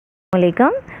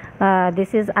Assalamualaikum.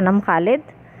 This is Anum Khalid,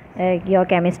 your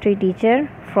chemistry teacher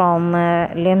from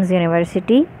LIMS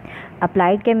University.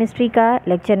 Applied chemistry का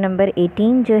lecture number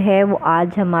 18 जो है वो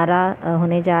आज हमारा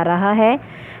होने जा रहा है।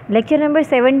 लेक्चर नंबर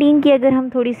 17 की अगर हम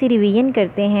थोड़ी सी रिवीजन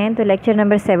करते हैं तो लेक्चर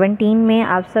नंबर 17 में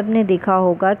आप सब ने देखा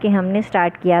होगा कि हमने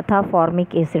स्टार्ट किया था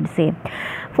फॉर्मिक एसिड से।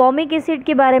 फॉर्मिक एसिड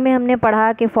के बारे में हमने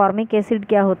पढ़ा कि फॉर्मिक एसिड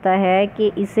क्या होता है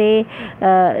कि इसे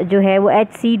जो है वो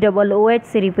HCOOH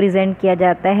से रिप्रेजेंट किया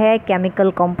जाता है,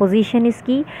 केमिकल कंपोजिशन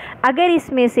इसकी। अगर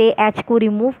इसमें से H को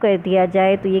रिमूव कर दिया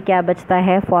जाए तो ये क्या बचता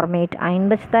है, फॉर्मेट आयन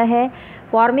बचता है।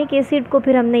 फॉर्मिक एसिड को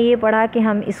फिर हमने ये पढ़ा कि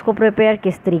हम इसको प्रिपेयर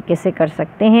किस तरीके से कर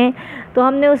सकते हैं। तो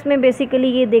हमने उसमें बेसिकली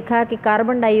ये देखा कि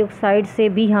कार्बन डाइऑक्साइड से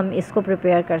भी हम इसको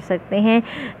प्रिपेयर कर सकते हैं,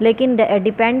 लेकिन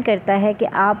डिपेंड करता है कि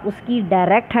आप उसकी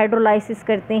डायरेक्ट हाइड्रोलाइसिस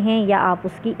करते हैं या आप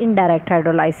उसकी इनडायरेक्ट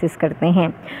हाइड्रोलाइसिस करते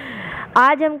हैं।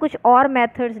 आज हम कुछ और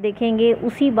मेथड्स देखेंगे,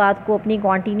 उसी बात को अपनी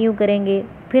कंटिन्यू करेंगे।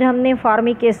 फिर हमने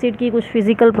फॉर्मिक एसिड की कुछ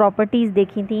फ़िज़िकल प्रॉपर्टीज़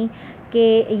देखी थी कि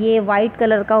ये वाइट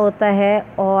कलर का होता है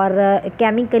और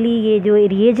केमिकली ये जो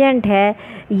रिएजेंट है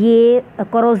ये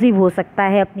करोसिव हो सकता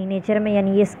है अपनी नेचर में,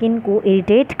 यानी ये स्किन को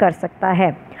इरिटेट कर सकता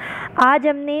है। आज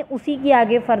हमने उसी की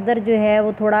आगे फर्दर जो है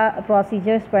वो थोड़ा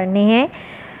प्रोसीजर्स पढ़ने हैं।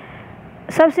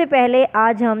 सबसे पहले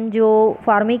आज हम जो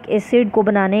फॉर्मिक एसिड को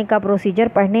बनाने का प्रोसीजर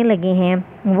पढ़ने लगे हैं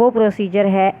वो प्रोसीजर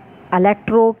है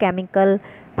इलेक्ट्रोकेमिकल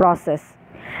प्रोसेस।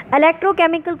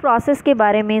 इलेक्ट्रोकेमिकल प्रोसेस के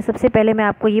बारे में सबसे पहले मैं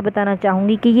आपको ये बताना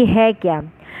चाहूँगी कि ये है क्या।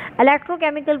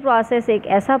 इलेक्ट्रोकेमिकल प्रोसेस एक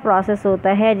ऐसा प्रोसेस होता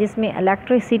है जिसमें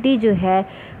इलेक्ट्रिसिटी जो है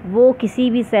वो किसी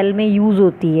भी सेल में यूज़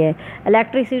होती है।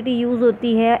 इलेक्ट्रिसिटी यूज़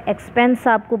होती है, एक्सपेंस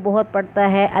आपको बहुत पड़ता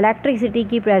है। इलेक्ट्रिसिटी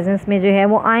की प्रेजेंस में जो है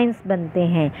वो आयंस बनते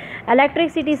हैं।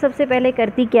 इलेक्ट्रिसिटी सबसे पहले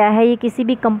करती क्या है, ये किसी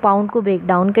भी कंपाउंड को ब्रेक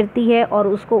डाउन करती है और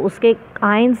उसको उसके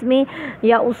आयंस में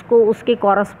या उसको उसके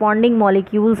कॉरस्पॉन्डिंग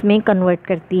मॉलिक्यूल्स में कन्वर्ट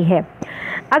करती है।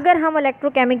 अगर हम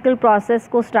इलेक्ट्रोकेमिकल प्रोसेस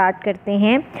को स्टार्ट करते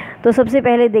हैं तो सबसे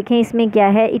पहले देखें इसमें क्या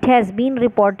है। It has been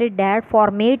reported that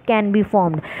format can be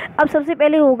formed. अब सबसे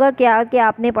पहले होगा क्या कि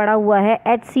आपने पढ़ा हुआ है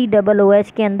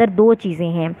HCOOH के अंदर दो चीज़ें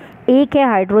हैं, एक है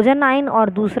हाइड्रोजन आयन और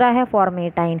दूसरा है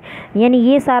फॉर्मेट आयन। यानी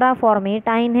ये सारा फॉर्मेट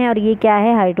आयन है और ये क्या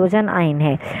है, हाइड्रोजन आयन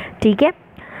है। ठीक है,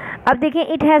 अब देखें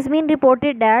it has been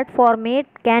reported that format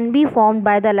can be formed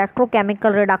by the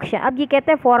electrochemical reduction. अब ये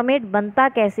कहते हैं फॉर्मेट बनता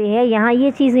कैसे है, यहाँ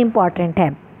ये चीज़ इंपॉर्टेंट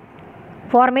है।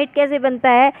 फॉर्मेट कैसे बनता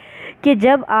है कि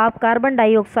जब आप कार्बन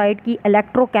डाइऑक्साइड की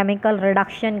इलेक्ट्रोकेमिकल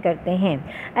रिडक्शन करते हैं।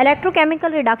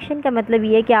 इलेक्ट्रोकेमिकल रिडक्शन का मतलब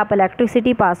ये है कि आप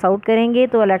इलेक्ट्रिसिटी पास आउट करेंगे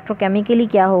तो इलेक्ट्रोकेमिकली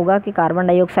क्या होगा कि कार्बन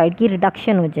डाइऑक्साइड की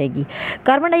रिडक्शन हो जाएगी।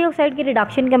 कार्बन डाइऑक्साइड की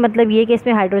रिडक्शन का मतलब ये है कि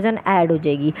इसमें हाइड्रोजन ऐड हो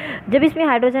जाएगी। जब इसमें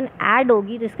हाइड्रोजन ऐड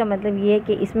होगी तो इसका मतलब ये है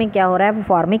कि इसमें क्या हो रहा है,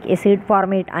 फॉर्मिक एसिड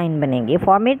फॉर्मेट आयन बनेंगे।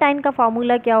 फॉर्मेट आयन का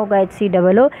फार्मूला क्या होगा,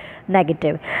 HCOO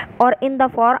नेगेटिव। और इन द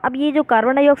फॉर अब ये जो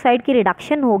कार्बन डाइऑक्साइड की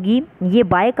रिडक्शन होगी ये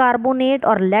बाइकार्बोनेट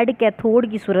और लेड कैथोड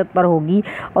की सूरत पर होगी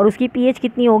और उसकी pH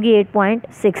कितनी होगी,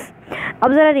 8.6।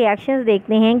 अब ज़रा रिएक्शंस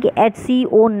देखते हैं कि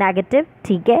HCO नेगेटिव,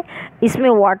 ठीक है, इसमें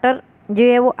वाटर जो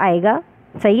है वो आएगा,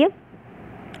 सही है,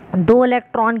 2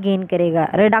 इलेक्ट्रॉन गेन करेगा।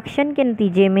 रिडक्शन के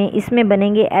नतीजे में इसमें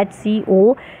बनेंगे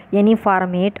HCO यानी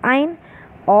फॉर्मेट आयन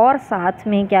और साथ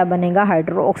में क्या बनेगा,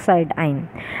 hydroxide ion.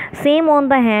 Same on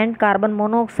the hand carbon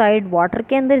monoxide water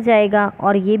के अंदर जाएगा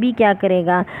और ये भी क्या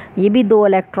करेगा, ये भी 2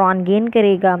 इलेक्ट्रॉन गेन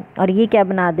करेगा और ये क्या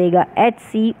बना देगा,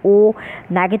 HCO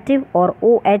नेगेटिव और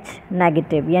OH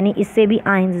नेगेटिव, यानी इससे भी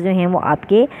आयंस जो हैं वो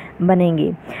आपके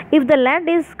बनेंगे। If the lead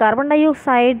is carbon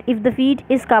dioxide, if the feed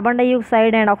is carbon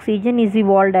dioxide and oxygen is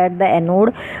evolve at the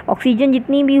anode, oxygen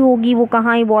जितनी भी होगी वो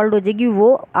कहाँ इवॉल्व हो जाएगी,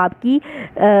 वो आपकी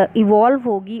इवॉल्व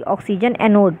होगी ऑक्सीजन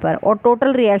एनोड पर। और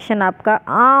टोटल रिएक्शन आपका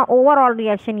ओवरऑल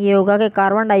रिएक्शन ये होगा कि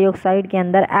कार्बन डाइऑक्साइड के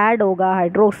अंदर ऐड होगा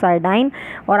हाइड्रोक्साइड आयन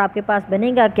और आपके पास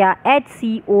बनेगा क्या,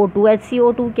 HCO2।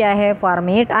 HCO2 क्या है,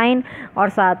 फॉर्मेट आयन और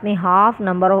साथ में हाफ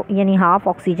नंबर यानी हाफ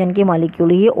ऑक्सीजन के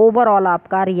मॉलिक्यूल। ये ओवरऑल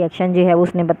आपका रिएक्शन जो है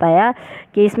उसने बताया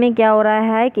कि इसमें क्या हो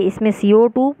रहा है कि इसमें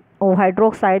CO2 और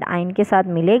हाइड्रोक्साइड आयन के साथ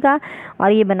मिलेगा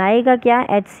और ये बनाएगा क्या,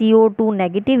 HCO2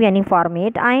 नेगेटिव यानी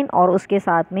फॉर्मेट आयन और उसके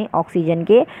साथ में ऑक्सीजन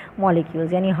के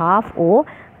मॉलिक्यूल्स यानी हाफ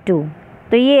O2।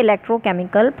 तो ये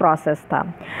इलेक्ट्रोकेमिकल प्रोसेस था।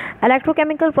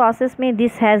 इलेक्ट्रोकेमिकल प्रोसेस में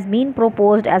this has been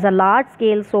proposed as a large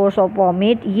scale source of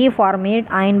format. ये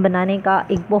फॉर्मेट आयन बनाने का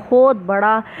एक बहुत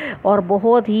बड़ा और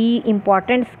बहुत ही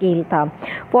इम्पॉर्टेंट स्केल था।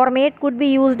 Format could be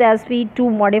used as feed to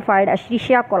modified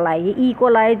एश्रीशिया coli. ये ई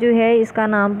कोलाई जो है इसका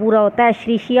नाम पूरा होता है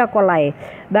एश्रीशिया coli,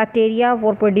 bacteria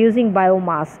for producing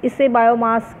biomass. इससे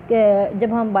बायोमास,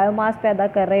 जब हम बायोमास पैदा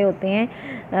कर रहे होते हैं,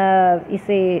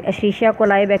 इसे एश्रीशिया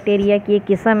कोलाई बैक्टीरिया की एक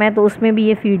किस्म है, तो उसमें भी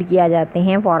ये फीड किया जाते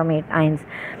हैं format ions.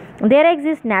 There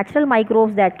exist natural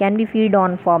microbes that can be feed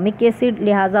on formic acid,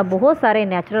 लिहाजा बहुत सारे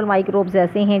नेचुरल माइक्रोब्स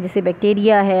ऐसे हैं जैसे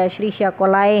बैक्टीरिया है, श्रीशिया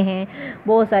कोलाई हैं,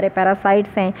 बहुत सारे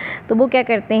पैरासाइट्स हैं, तो वो क्या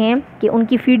करते हैं कि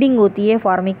उनकी फीडिंग होती है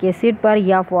फॉर्मिक एसिड पर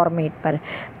या फॉर्मेट पर।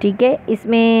 ठीक है,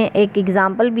 इसमें एक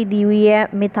एग्जांपल भी दी हुई है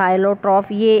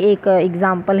मिथाइलोट्रॉफ, ये एक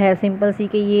एग्जांपल है सिंपल सी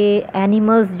कि ये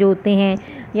एनिमल्स जो होते हैं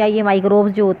या ये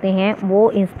माइक्रोब्स जो होते हैं वो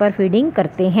इस पर फीडिंग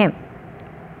करते हैं।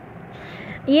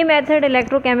 ये मेथड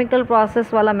इलेक्ट्रोकेमिकल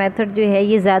प्रोसेस वाला मेथड जो है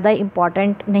ये ज़्यादा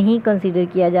इम्पॉर्टेंट नहीं कंसीडर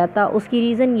किया जाता। उसकी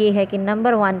रीज़न ये है कि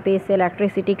नंबर 1 पे इससे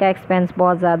इलेक्ट्रिसिटी का एक्सपेंस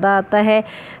बहुत ज़्यादा आता है,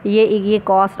 ये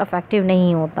कॉस्ट इफेक्टिव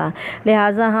नहीं होता,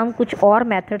 लिहाजा हम कुछ और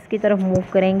मेथड्स की तरफ मूव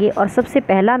करेंगे। और सबसे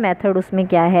पहला मेथड उसमें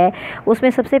क्या है, उसमें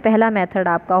सबसे पहला मेथड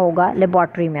आपका होगा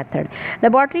लेबॉर्ट्री मेथड।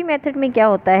 लेबॉर्ट्री मेथड में क्या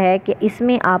होता है कि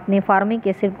इसमें आपने फॉर्मिक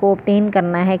एसिड को ऑब्टेन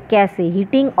करना है कैसे,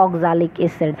 हीटिंग ऑक्ज़ैलिक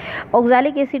एसिड।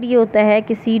 ऑक्ज़ैलिक एसिड ये होता है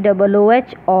कि COOH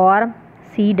और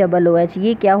COOH,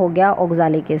 ये क्या हो गया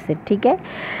ऑक्ज़ैलिक एसिड। ठीक है,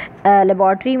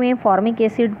 लेबॉर्ट्री में फॉर्मिक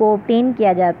एसिड को ऑब्टेन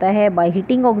किया जाता है by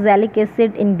heating ऑक्ज़ैलिक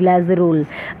acid in glycerol.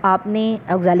 आपने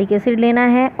ऑक्ज़ैलिक एसिड लेना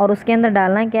है और उसके अंदर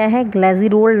डालना क्या है,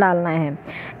 ग्लाइसरोल डालना है।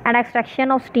 And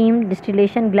extraction of steam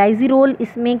distillation, glycerol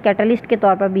इसमें कैटलिस्ट के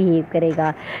तौर पर बिहेव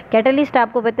करेगा। कैटलिस्ट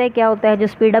आपको पता है क्या होता है, जो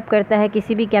स्पीड अप करता है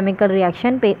किसी भी केमिकल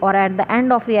रिएक्शन पे, और at the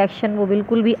end of reaction वो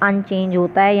बिल्कुल भी अनचेंज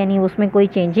होता है, यानी उसमें कोई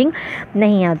चेंजिंग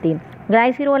नहीं आती।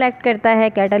 ग्लाइसरोल एक्ट करता है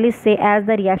कैटलिस्ट से as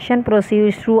the reaction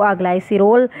proceeds through a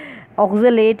glycerol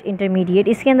oxalate intermediate,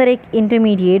 इसके अंदर एक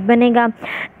इंटरमीडिएट बनेगा।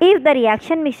 If the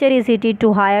reaction mixture is heated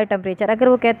to hire temperature, अगर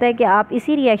वो कहता है कि आप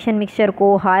इसी रिएक्शन मिक्सचर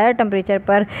को हायर टेम्परेचर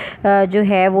पर जो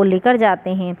है वो लेकर जाते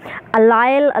हैं,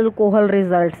 अलाइल अल्कोहल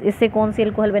रिजल्ट्स, इससे कौन सी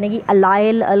अल्कोहल बनेगी,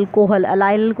 अलाइल अल्कोहल।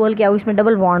 अलाइल अल्कोहल क्या होगा, इसमें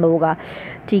डबल बॉन्ड होगा।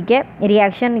 ठीक है,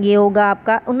 रिएक्शन ये होगा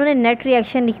आपका, उन्होंने नेट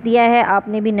रिएक्शन लिख दिया है,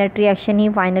 आपने भी नेट रिएक्शन ही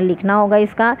फाइनल लिखना होगा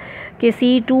इसका कि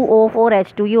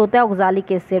C2O4H2, ये होता है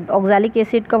ऑक्ज़ैलिक एसिड। ऑक्ज़ैलिक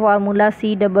एसिड का फार्मूला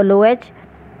COOH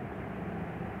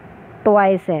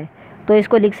ट्वाइस है, तो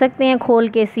इसको लिख सकते हैं खोल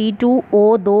के,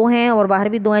 C2O 2 हैं और बाहर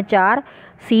भी 2 हैं, 4,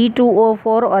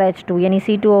 C2O4 और H2, यानी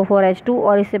C2O4H2,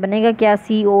 और इससे बनेगा क्या,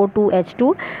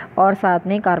 CO2H2, और साथ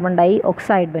में कार्बन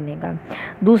डाइऑक्साइड बनेगा।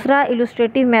 दूसरा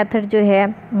इलस्ट्रेटिव मेथड जो है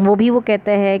वो भी वो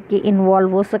कहता है कि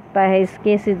इन्वॉल्व हो सकता है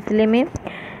इसके सिलसिले में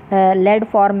लेड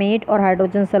फॉर्मेट और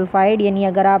हाइड्रोजन सल्फाइड, यानी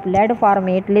अगर आप लेड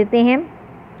फॉर्मेट लेते हैं,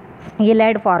 ये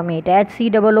लेड फॉर्मेट है,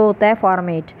 HCOO होता है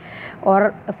फॉर्मेट,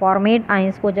 और फॉर्मेट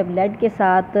आइंस को जब लेड के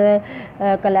साथ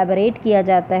कोलैबोरेट किया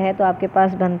जाता है तो आपके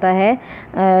पास बनता है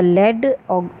लेड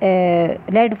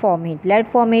फॉर्मेट। लेड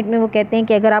फॉर्मेट में वो कहते हैं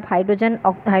कि अगर आप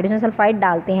हाइड्रोजन सल्फाइड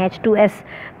डालते हैं H2S,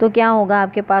 तो क्या होगा,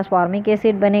 आपके पास फॉर्मिक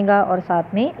एसिड बनेगा और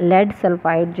साथ में लेड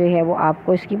सल्फाइड जो है वो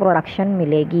आपको इसकी प्रोडक्शन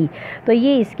मिलेगी। तो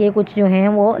ये इसके कुछ जो हैं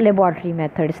वो लेबॉर्ट्री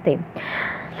मेथड्स थे।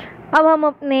 अब हम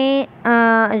अपने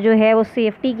जो है वो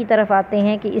सेफ़्टी की तरफ आते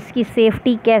हैं कि इसकी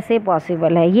सेफ़्टी कैसे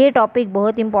पॉसिबल है। ये टॉपिक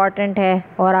बहुत इम्पॉर्टेंट है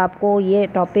और आपको ये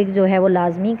टॉपिक जो है वो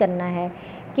लाजमी करना है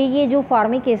कि ये जो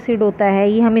फॉर्मिक एसिड होता है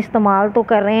ये हम इस्तेमाल तो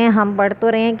कर रहे हैं, हम पढ़ तो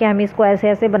रहे हैं कि हम इसको ऐसे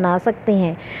ऐसे बना सकते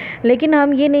हैं, लेकिन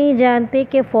हम ये नहीं जानते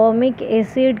कि फॉर्मिक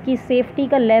एसिड की सेफ़्टी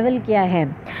का लेवल क्या है,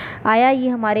 आया ये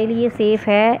हमारे लिए सेफ़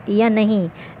है या नहीं।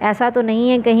 ऐसा तो नहीं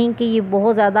है कहीं कि ये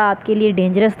बहुत ज़्यादा आपके लिए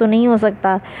डेंजरस तो नहीं हो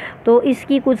सकता। तो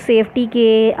इसकी कुछ सेफ़्टी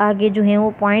के आगे जो हैं वो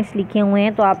पॉइंट्स लिखे हुए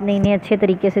हैं, तो आपने इन्हें अच्छे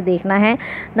तरीके से देखना है।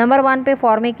 नंबर 1 पे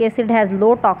formic acid has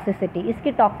low toxicity,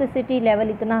 इसकी टॉक्सिसिटी लेवल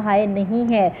इतना हाई नहीं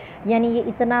है, यानी ये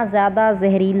इतना ज़्यादा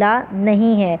जहरीला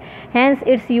नहीं है। Hence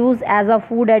it's use as a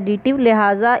food additive,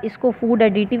 लिहाजा इसको फूड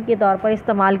एडिटिव के तौर पर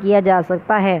इस्तेमाल किया जा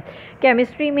सकता है।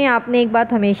 केमिस्ट्री में आपने एक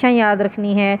बात हमेशा याद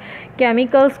रखनी है,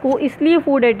 केमिकल्स को इसलिए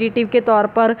फूड एडिटिव के तौर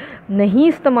पर नहीं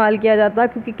इस्तेमाल किया जाता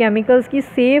क्योंकि केमिकल्स की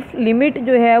सेफ़ लिमिट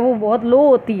जो है वो बहुत लो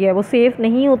होती है, वो सेफ़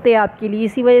नहीं होते आपके लिए।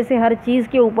 इसी वजह से हर चीज़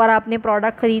के ऊपर आपने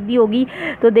प्रोडक्ट ख़रीदी होगी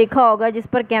तो देखा होगा जिस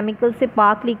पर केमिकल से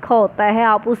पाक लिखा होता है,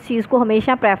 आप उस चीज़ को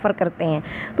हमेशा प्रेफर करते हैं।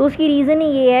 तो उसकी रीज़न ही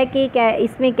ये है कि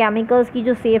इसमें केमिकल्स की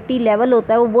जो सेफ्टी लेवल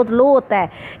होता है वो बहुत लो होता है,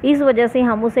 इस वजह से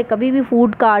हम उसे कभी भी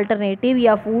फूड का अल्टरनेटिव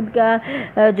या फूड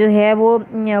का जो है वो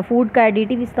फूड का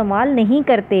एडिटिव इस्तेमाल नहीं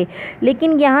करते।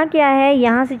 लेकिन यहाँ क्या है,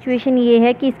 यहाँ सिचुएशन ये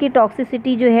है कि इसकी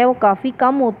टॉक्सिसिटी जो है वो काफ़ी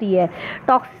कम होती है।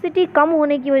 टॉक्सिसिटी कम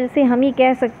होने की वजह से हम ये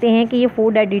कह सकते हैं कि ये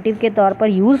फूड एडिटिव के तौर पर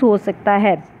यूज़ हो सकता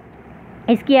है।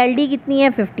 इसकी LD कितनी है,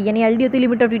 50, यानी LD होती है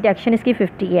लिमिट ऑफ डिटेक्शन, इसकी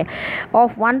 50 है।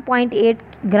 Of 1.8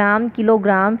 gram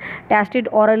kilogram tested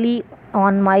hourly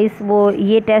on माइस, वो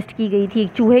ये टेस्ट की गई थी,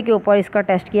 एक चूहे के ऊपर इसका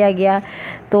टेस्ट किया गया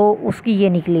तो उसकी ये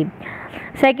निकली।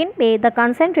 सेकंड पे the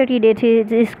concentrated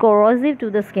acid is corrosive to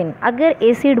the skin. अगर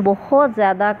एसिड बहुत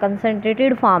ज़्यादा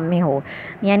कंसनट्रेटेड फॉर्म में हो,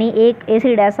 यानी एक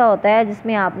एसिड ऐसा होता है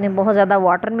जिसमें आपने बहुत ज़्यादा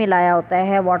वाटर मिलाया होता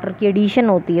है, वाटर की एडिशन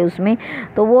होती है उसमें,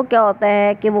 तो वो क्या होता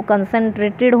है कि वो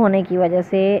कंसनट्रेटेड होने की वजह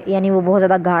से, यानी वो बहुत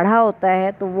ज़्यादा गाढ़ा होता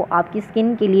है, तो वो आपकी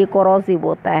स्किन के लिए कोरोसिव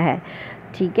होता है,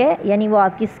 ठीक है, यानी वो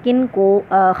आपकी स्किन को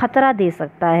ख़तरा दे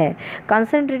सकता है।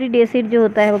 कंसनट्रेटेड एसिड जो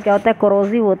होता है वो क्या होता है,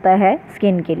 कोरोसिव होता है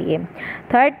स्किन के लिए।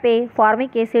 थर्ड पे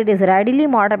formic acid is readily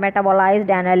metabolised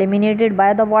and eliminated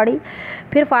by the body.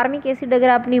 फिर फार्मिक एसिड अगर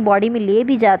आप अपनी बॉडी में ले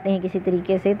भी जाते हैं किसी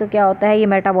तरीके से, तो क्या होता है, ये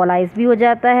मेटाबोलाइज भी हो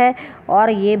जाता है और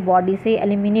ये बॉडी से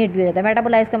एलिमिनेट भी हो जाता है।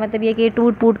 मेटाबोलाइज का मतलब ये कि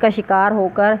टूट का शिकार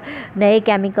होकर नए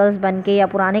केमिकल्स बन के या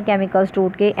पुराने केमिकल्स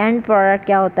टूट के एंड प्रोडक्ट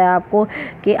क्या होता है आपको,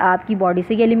 कि आपकी बॉडी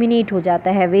से एलिमिनेट हो जाता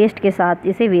है, वेस्ट के साथ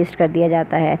इसे वेस्ट कर दिया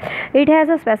जाता है। It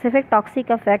has a specific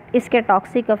toxic effect. इसके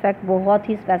टॉक्सिक इफेक्ट बहुत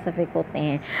ही स्पेसिफिक होते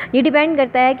हैं। ये डिपेंड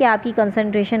करता है कि आपकी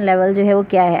कंसनट्रेशन लेवल जो है वो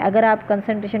क्या है। अगर आप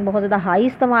कंसनट्रेशन बहुत ज़्यादा हाई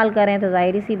इस्तेमाल करें तो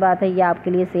ज़ाहिर सी बात है ये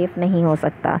आपके लिए सेफ़ नहीं हो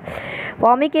सकता।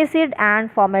 Formic acid and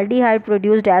formaldehyde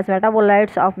produced as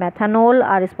metabolites of methanol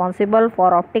are responsible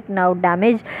for optic nerve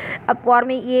damage. अब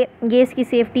फॉर्मिक ये इसकी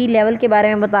सेफ्टी लेवल के बारे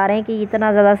में बता रहे हैं कि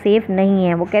इतना ज़्यादा सेफ़ नहीं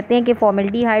है। वो कहते हैं कि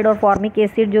फॉर्मेल्डिहाइड और फॉर्मिक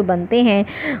एसिड जो बनते हैं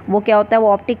वो क्या होता है, वो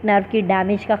ऑप्टिक नर्व की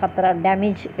डैमेज का ख़तरा,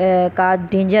 डैमेज का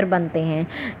डेंजर बनते हैं,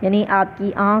 यानी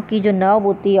आपकी आँख की जो नर्व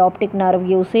होती है ऑप्टिक नर्व,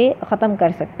 ये उसे ख़त्म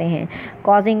कर सकते हैं।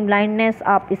 कॉजिंग ब्लाइंडनेस,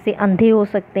 आप इससे अंधे हो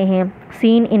सकते हैं।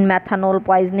 सीन इन मैथनॉल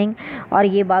पॉइजनिंग, और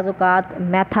ये बाज़-औक़ात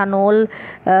मैथनॉल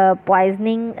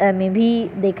पॉइजनिंग में भी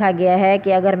देखा गया है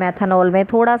कि अगर मैथनॉल में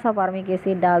थोड़ा सा फॉर्मिक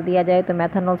एसिड डाल दिया जाए तो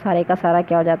मैथनॉल सारे का सारा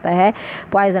क्या हो जाता है,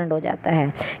 पॉइजनड हो जाता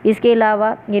है। इसके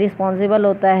अलावा ये रिस्पॉन्सिबल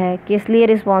होता है, किस लिए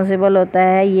रिस्पॉन्सिबल होता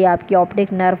है, ये आपकी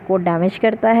ऑप्टिक नर्व को डैमेज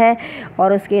करता है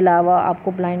और उसके अलावा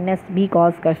आपको ब्लाइंडनेस भी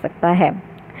कॉज कर सकता है।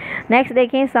 नेक्स्ट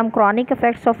देखें, सम chronic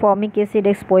effects of formic acid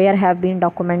exposure have been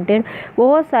documented.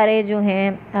 बहुत सारे जो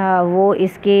हैं वो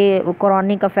इसके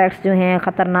क्रॉनिक इफेक्ट्स जो हैं,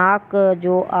 ख़तरनाक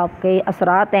जो आपके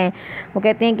असरात हैं, वो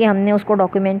कहते हैं कि हमने उसको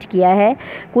डॉक्यूमेंट किया है।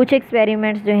 कुछ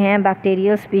एक्सपेरिमेंट्स जो हैं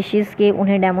बैक्टीरियल स्पीशीज़ के,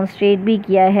 उन्हें डेमोन्स्ट्रेट भी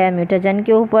किया है म्यूटाजन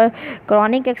के ऊपर।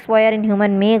 क्रॉनिक एक्सपोयर इन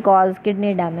ह्यूमन में cause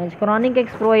kidney damage. Chronic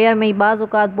exposure में बाज़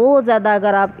औक़ात बहुत ज़्यादा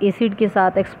अगर आप एसिड के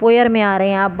साथ एक्सपोयर में आ रहे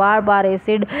हैं, आप बार बार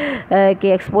एसिड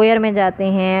के एक्सपोयर में जाते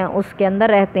हैं, उसके अंदर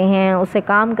रहते हैं, उससे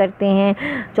काम करते हैं,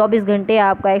 24 घंटे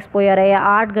आपका एक्सपोयर है या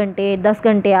 8 घंटे 10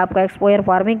 घंटे आपका एक्सपोयर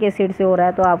फॉर्मिक एसिड से हो रहा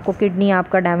है, तो आपको किडनी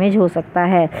आपका डैमेज हो सकता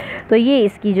है। तो ये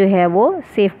इसकी जो है वो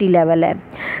सेफ्टी लेवल है।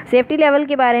 सेफ्टी लेवल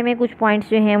के बारे में कुछ पॉइंट्स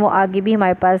जो हैं वो आगे भी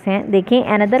हमारे पास हैं। देखें,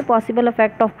 another possible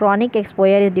effect of chronic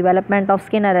exposure is development of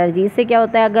skin allergy. इससे क्या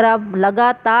होता है, अगर आप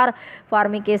लगातार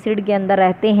फॉर्मिक एसिड के अंदर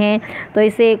रहते हैं तो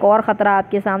इससे एक और ख़तरा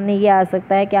आपके सामने ये आ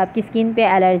सकता है कि आपकी स्किन पे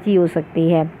एलर्जी हो सकती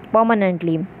है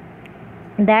परमानेंटली,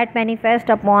 दैट मैनिफेस्ट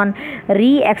अपॉन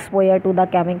री एक्सपोयर टू द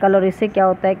केमिकल। और इससे क्या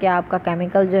होता है कि आपका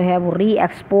केमिकल जो है वो री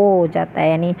एक्सपोर हो जाता है,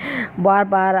 यानी बार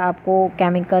बार आपको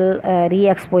केमिकल री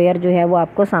एक्सपोयर जो है वो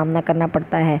आपको सामना करना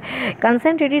पड़ता है।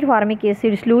 Concentrated formic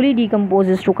acid slowly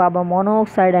decomposes to carbon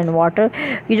monoxide and water.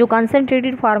 ये जो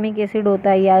कंसनट्रेटेड फार्मिक एसिड होता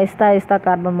है ये आहिस्ता आहिस्ता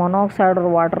कार्बन मोनोऑक्साइड और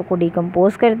वाटर को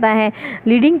डिकम्पोज करता है,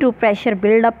 leading to pressure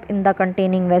buildup in the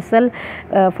containing vessel.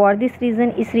 For this reason,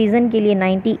 इस रीज़न के लिए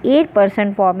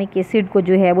 98% फार्मिक एसिड को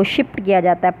जो है वो शिफ्ट किया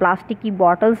जाता है प्लास्टिक की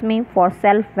बॉटल्स में फॉर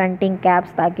सेल्फ वेंटिंग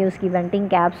कैप्स, ताकि उसकी वेंटिंग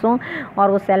कैप्स हों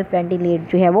और वो सेल्फ वेंटिलेट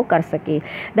जो है वो कर सके।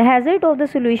 The hazard of the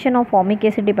solution of formic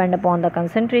acid depend upon the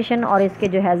concentration. और इसके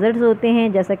जो हैज़र्ड्स होते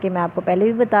हैं, जैसा कि मैं आपको पहले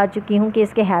भी बता चुकी हूँ कि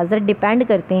इसके हैज़र्ड डिपेंड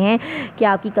करते हैं कि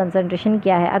आपकी कंसंट्रेशन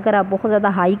क्या है। अगर आप बहुत ज़्यादा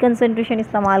हाई कंसंट्रेशन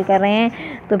इस्तेमाल कर रहे हैं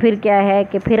तो फिर क्या है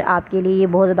कि फिर आपके लिए ये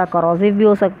बहुत ज़्यादा करोसिव भी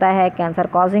हो सकता है, कैंसर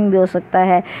कॉजिंग भी हो सकता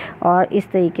है, और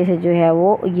इस तरीके से जो है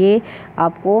वो ये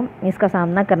आपको इसका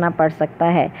सामना करना पड़ सकता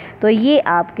है। तो ये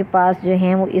आपके पास जो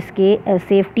हैं वो इसके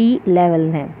सेफ्टी लेवल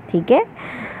हैं, ठीक है।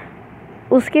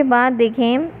 उसके बाद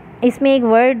देखें, इसमें एक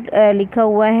वर्ड लिखा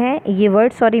हुआ है, ये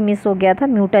वर्ड मिस हो गया था,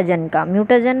 म्यूटाजन का।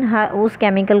 म्यूटाजन उस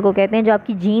केमिकल को कहते हैं जो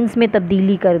आपकी जीन्स में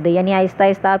तब्दीली कर दे, यानी आहिस्ता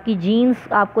आहिस्ता आपकी जीन्स,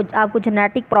 आपको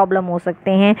जेनेटिक प्रॉब्लम हो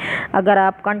सकते हैं अगर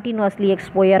आप कंटिन्यूसली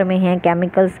एक्सपोयर में हैं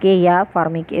केमिकल्स के या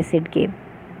फार्मिक एसिड के।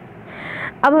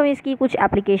 अब हम इसकी कुछ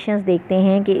एप्लीकेशंस देखते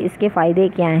हैं कि इसके फ़ायदे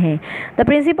क्या हैं। The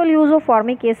principal use of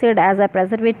formic acid as a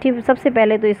preservative. सबसे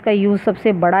पहले तो इसका यूज़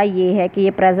सबसे बड़ा ये है कि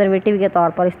ये प्रेजर्वेटिव के तौर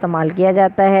पर इस्तेमाल किया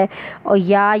जाता है, और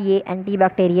या ये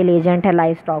एंटीबैक्टीरियल एजेंट है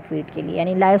लाइव स्टॉक फीड के लिए।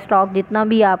 यानी लाइव स्टॉक जितना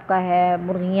भी आपका है,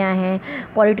 मुर्गियाँ हैं,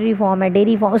 पोल्ट्री फार्म है,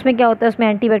 डेयरी फार्म, उसमें क्या होता है, उसमें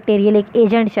एंटीबैक्टीरियल एक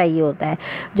एजेंट चाहिए होता है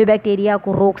जो बैक्टीरिया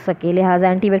को रोक सके।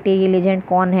 लिहाजा एंटीबैक्टीरियल एजेंट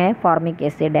कौन है, फॉर्मिक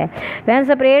एसिड है। वैन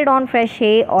स्प्रेड ऑन फ्रेश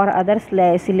है और अदर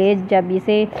सिलेज, जब इसे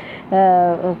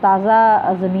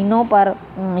ताज़ा ज़मीनों पर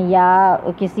या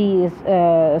किसी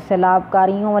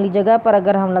सैलाबकारियों वाली जगह पर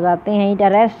अगर हम लगाते हैं, it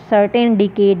arrest certain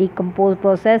DK decompose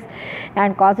process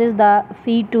and causes the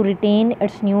feed to retain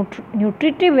it's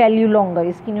nutritive value longer.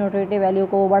 इसकी न्यूट्रिटिव वैल्यू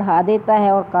को बढ़ा देता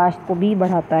है और काश्त को भी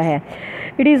बढ़ाता है।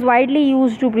 It is widely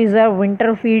use to preserve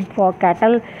winter feed for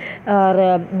cattle.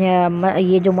 और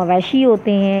ये जो मवेशी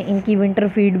होते हैं इनकी विंटर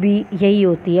फीड भी यही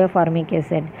होती है, formic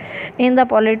acid. In the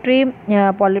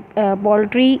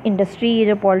poultry industry, ये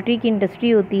जो पोल्ट्री की इंडस्ट्री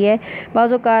होती है,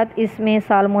 बाज़ औक़ात इसमें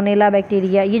साल्मोनेला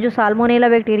बैक्टीरिया, ये जो साल्मोनेला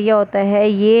बैक्टीरिया होता है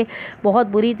ये बहुत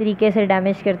बुरी तरीके से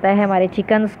डैमेज करता है हमारे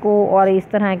चिकन्स को और इस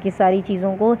तरह की सारी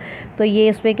चीज़ों को। तो ये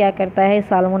इस पर क्या करता है,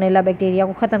 साल्मोनेला बैक्टीरिया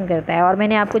को ख़त्म करता है। और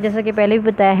मैंने आपको जैसा कि पहले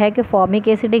भी बताया है कि फॉर्मिक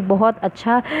एसिड एक बहुत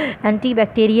अच्छा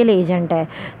एंटीबैक्टीरियल एजेंट है।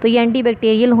 तो ये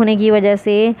एंटीबैक्टीरियल होने की वजह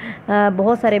से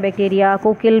बहुत सारे बैक्टीरिया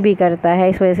को किल भी करता है,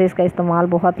 इस वजह से इसका इस्तेमाल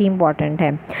बहुत ही इम्पॉर्टेंट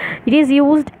है। It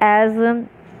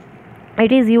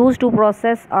is use to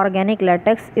process organic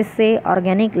latex. इससे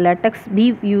ऑर्गेनिक लेटेक्स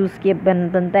भी यूज़ किए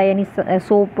बनता है, यानी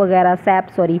सोप वगैरह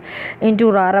इनटू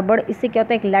रबड़। इससे क्या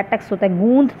होता है, एक लेटेक्स होता है,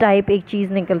 गूंद टाइप एक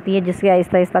चीज़ निकलती है जिसके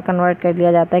आहिस्ता आहिस्ता कन्वर्ट कर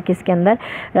दिया जाता है किसके अंदर,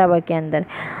 रबड़ के अंदर।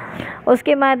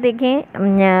 उसके बाद देखें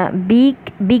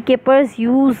बी कीपर्स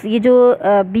यूज़, ये जो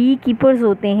बी कीपर्स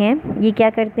होते हैं ये क्या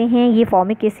करते हैं, ये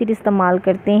फॉर्मिक एसिड इस्तेमाल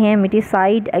करते हैं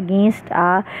मिटिसाइड अगेंस्ट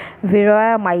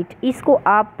विरोया माइट। इसको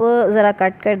आप ज़रा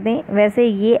कट कर दें। वैसे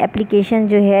ये एप्लीकेशन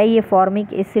जो है ये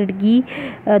फॉर्मिक एसिड की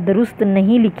दुरुस्त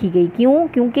नहीं लिखी गई। क्यों?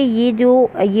 क्योंकि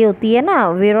ये होती है ना,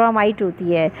 विरोया माइट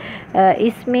होती है,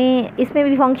 इसमें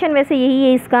भी फंक्शन वैसे यही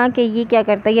है इसका कि ये क्या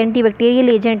करता है, ये एंटीबैक्टीरियल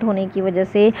एजेंट होने की वजह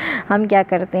से हम क्या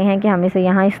करते हैं कि हम इसे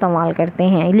यहाँ इस्तेमाल करते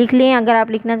हैं। लिख लें अगर आप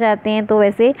लिखना चाहते हैं तो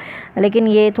वैसे, लेकिन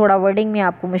ये थोड़ा वर्डिंग में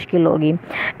आपको मुश्किल होगी।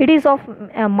 It is of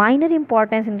minor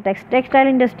importance in textile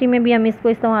industry में भी हम इसको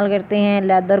इस्तेमाल करते हैं,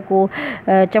 लेदर को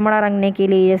चमड़ा रंगने के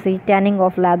लिए, जैसे टैनिंग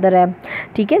ऑफ लेदर है,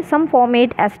 ठीक है। सम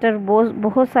फॉर्मेट एस्टर,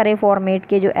 बहुत सारे फॉर्मेट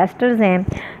के जो एस्टर्स हैं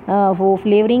वो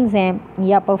फ्लेवरिंग्स हैं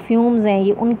या परफ्यूम्स हैं,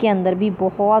 ये उनके अंदर भी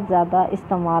बहुत ज़्यादा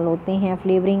इस्तेमाल होते हैं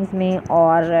फ्लेवरिंग्स में।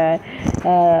 और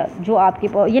जो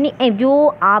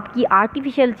आपकी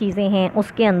आर्टिफिशियल चीज़ें हैं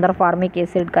उसके अंदर फार्मिक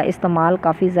एसिड का इस्तेमाल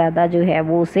काफ़ी ज़्यादा जो है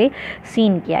वो उसे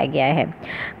सीन किया गया है।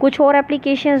 कुछ और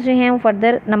एप्लीकेशंस जो हैं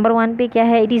फर्दर, नंबर 1 पे क्या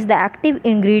है, it is the active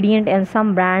ingredient in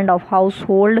some brand of house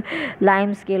hold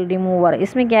lime scale remover.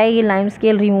 इसमें क्या है, ये लाइम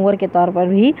स्केल रिमूवर के तौर पर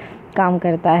भी काम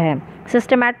करता है।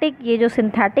 सिस्टमैटिक, ये जो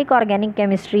सिंथेटिक ऑर्गेनिक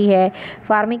केमिस्ट्री है,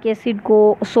 फार्मिक एसिड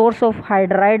को सोर्स ऑफ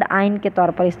हाइड्राइड आयन के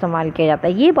तौर पर इस्तेमाल किया जाता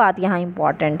है। ये बात यहाँ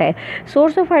इंपॉर्टेंट है।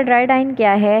 सोर्स ऑफ हाइड्राइड आयन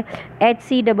क्या है,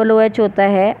 HCOOH होता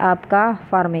है आपका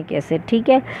फार्मिक एसिड, ठीक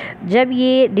है। जब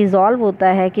ये डिज़ोल्व होता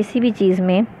है किसी भी चीज़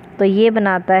में तो ये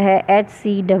बनाता है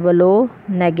HCOO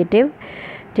नेगेटिव,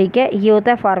 ठीक है। ये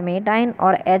होता है फॉर्मेट आयन,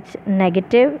 और H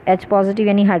नेगेटिव, H पॉजिटिव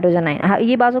यानी हाइड्रोजन आयन।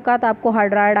 ये बाज़ औक़ात आपको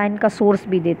हाइड्राइड आयन का सोर्स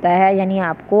भी देता है, यानी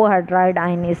आपको हाइड्राइड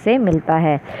आयन इससे मिलता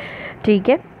है, ठीक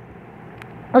है।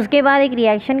 उसके बाद एक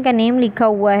रिएक्शन का नेम लिखा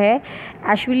हुआ है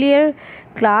एशविलियर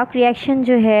क्लार्क रिएक्शन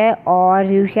जो है, और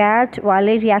यूकैट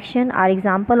वाले reaction are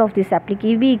example of this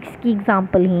application, भी इसकी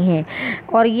एग्जांपल ही हैं।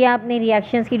 और ये आपने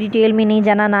रिएक्शंस की डिटेल में नहीं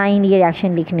जाना, ना ही ये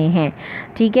रिएक्शन लिखने हैं,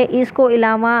 ठीक है। इसको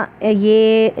अलावा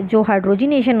ये जो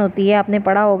हाइड्रोजनेशन होती है, आपने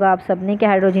पढ़ा होगा आप सबने कि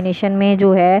हाइड्रोजनेशन में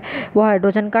जो है वो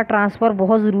हाइड्रोजन का ट्रांसफ़र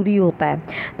बहुत ज़रूरी होता है।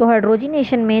 तो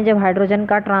हाइड्रोजनेशन में जब हाइड्रोजन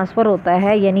का ट्रांसफ़र होता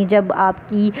है, यानी जब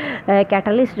आपकी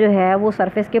कैटलिस्ट जो है वो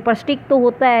सरफेस के ऊपर स्टिक तो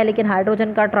होता है, लेकिन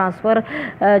हाइड्रोजन का ट्रांसफ़र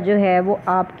जो है वो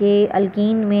आपके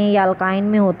अल्कीन में या अल्काइन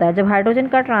में होता है। जब हाइड्रोजन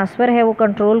का ट्रांसफ़र है वो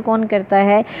कंट्रोल कौन करता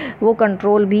है, वो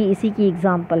कंट्रोल भी इसी की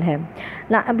एग्जांपल है।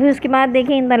 अभी उसके बाद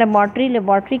देखें इन द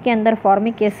लेबॉर्ट्री के अंदर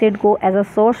फॉर्मिक एसिड को as a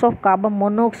source of carbon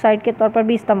monoxide के तौर पर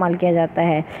भी इस्तेमाल किया जाता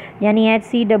है, यानी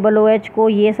HCOOH को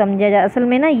ये समझा जा, असल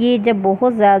में ना ये जब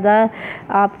बहुत ज़्यादा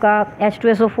आपका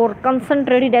H2SO4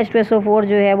 कंसनट्रेटेड H2SO4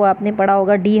 जो है वो आपने पढ़ा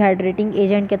होगा डिहाइड्रेटिंग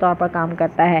एजेंट के तौर पर काम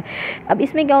करता है। अब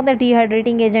इसमें क्या होता है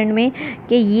डिहाइड्रेटिंग एजेंट में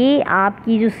कि ये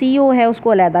आपकी जो CO है उसको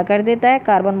अलहदा कर देता है,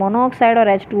 कार्बन मोनोऑक्साइड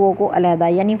और H2O को अलहदा,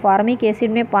 यानी फार्मिक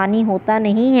एसिड में पानी होता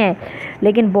नहीं है,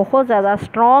 लेकिन बहुत ज़्यादा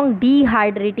स्ट्रॉन्ग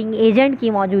डिहाइड्रेटिंग एजेंट की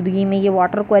मौजूदगी में ये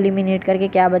वाटर को एलिमिनेट करके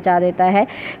क्या बचा देता है,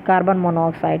 कार्बन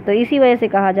मोनोऑक्साइड। तो इसी वजह से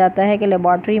कहा जाता है कि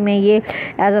लेबॉर्ट्री में ये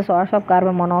as a source of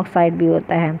carbon monoxide भी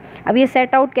होता है। अब ये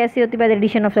सेट आउट कैसे होती है, by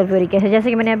addition of sulphuric acid. जैसे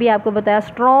कि मैंने अभी आपको बताया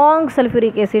स्ट्रॉन्ग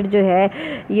सल्फ्यूरिक एसिड जो है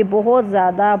ये बहुत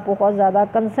ज़्यादा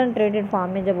कंसनट्रेटेड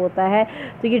फॉर्म में जब होता है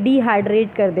तो ये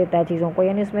डिहाइड्रेट कर देता है चीज़ों को,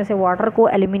 यानी उसमें से वाटर को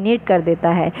एलिमिनेट कर देता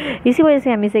है। इसी वजह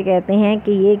से हम इसे कहते हैं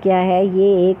कि ये क्या है,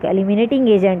 ये एक एलिमिनेटिंग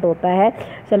एजेंट होता है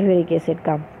सल्फ्यूरिक एसिड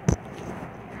का।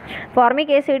 Formic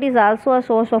acid is also a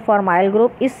source of formyl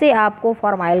group. इससे आपको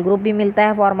फॉर्माइल ग्रुप भी मिलता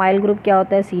है। फॉर्माइल ग्रुप क्या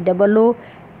होता है, COO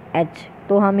H,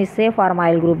 तो हम इससे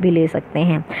फार्माइल ग्रुप भी ले सकते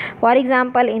हैं। For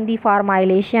example in the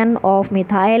फार्माइलेशन of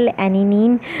methyl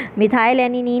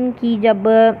एनिनीन की जब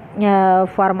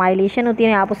फार्माइलेशन होती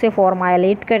है, आप उसे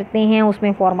फॉर्माइलेट करते हैं,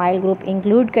 उसमें फार्माइल ग्रुप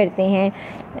इंक्लूड करते हैं,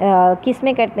 किस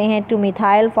में करते हैं, टू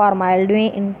मिथाइल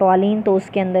फार्माइल्डिहाइड इन टॉलिन, तो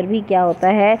उसके अंदर भी क्या होता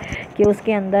है कि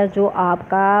उसके अंदर जो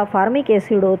आपका फार्मिक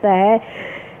एसिड होता है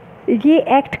ये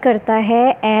एक्ट करता है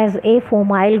as a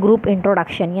formyl group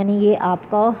introduction, यानी ये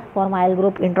आपका फॉर्माइल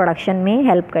ग्रुप इंट्रोडक्शन में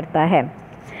हेल्प करता है।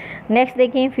 नेक्स्ट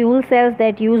देखें, fuel cells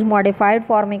that use modified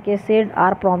formic acid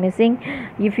are promising.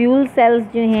 ये फ्यूल सेल्स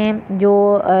जो हैं जो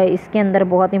इसके अंदर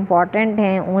बहुत इंपॉर्टेंट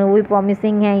हैं वो भी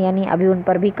प्रॉमिसिंग हैं, यानी अभी उन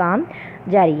पर भी काम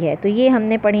जारी है। तो ये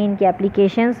हमने पढ़ी इनकी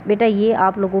एप्लीकेशंस। बेटा ये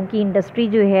आप लोगों की इंडस्ट्री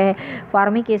जो है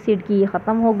फार्मिक एसिड की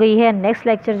ख़त्म हो गई है। नेक्स्ट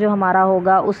लेक्चर जो हमारा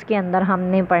होगा उसके अंदर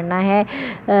हमने पढ़ना है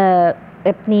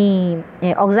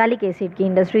अपनी ऑक्ज़ैलिक एसिड की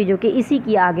इंडस्ट्री, जो कि इसी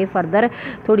की आगे फर्दर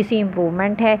थोड़ी सी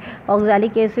इम्प्रूवमेंट है।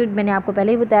 ऑक्ज़ैलिक एसिड मैंने आपको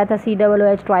पहले ही बताया था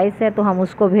COOH ट्वाइस है, तो हम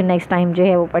उसको भी नेक्स्ट टाइम जो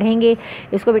है वो पढ़ेंगे।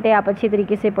 इसको बेटे आप अच्छी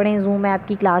तरीके से पढ़ें, जूम ऐप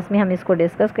की क्लास में हम इसको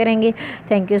डिस्कस करेंगे।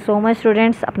 Thank you so much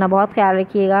students, अपना बहुत ख्याल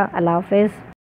रखिएगा। अल्लाह हाफ़िज़।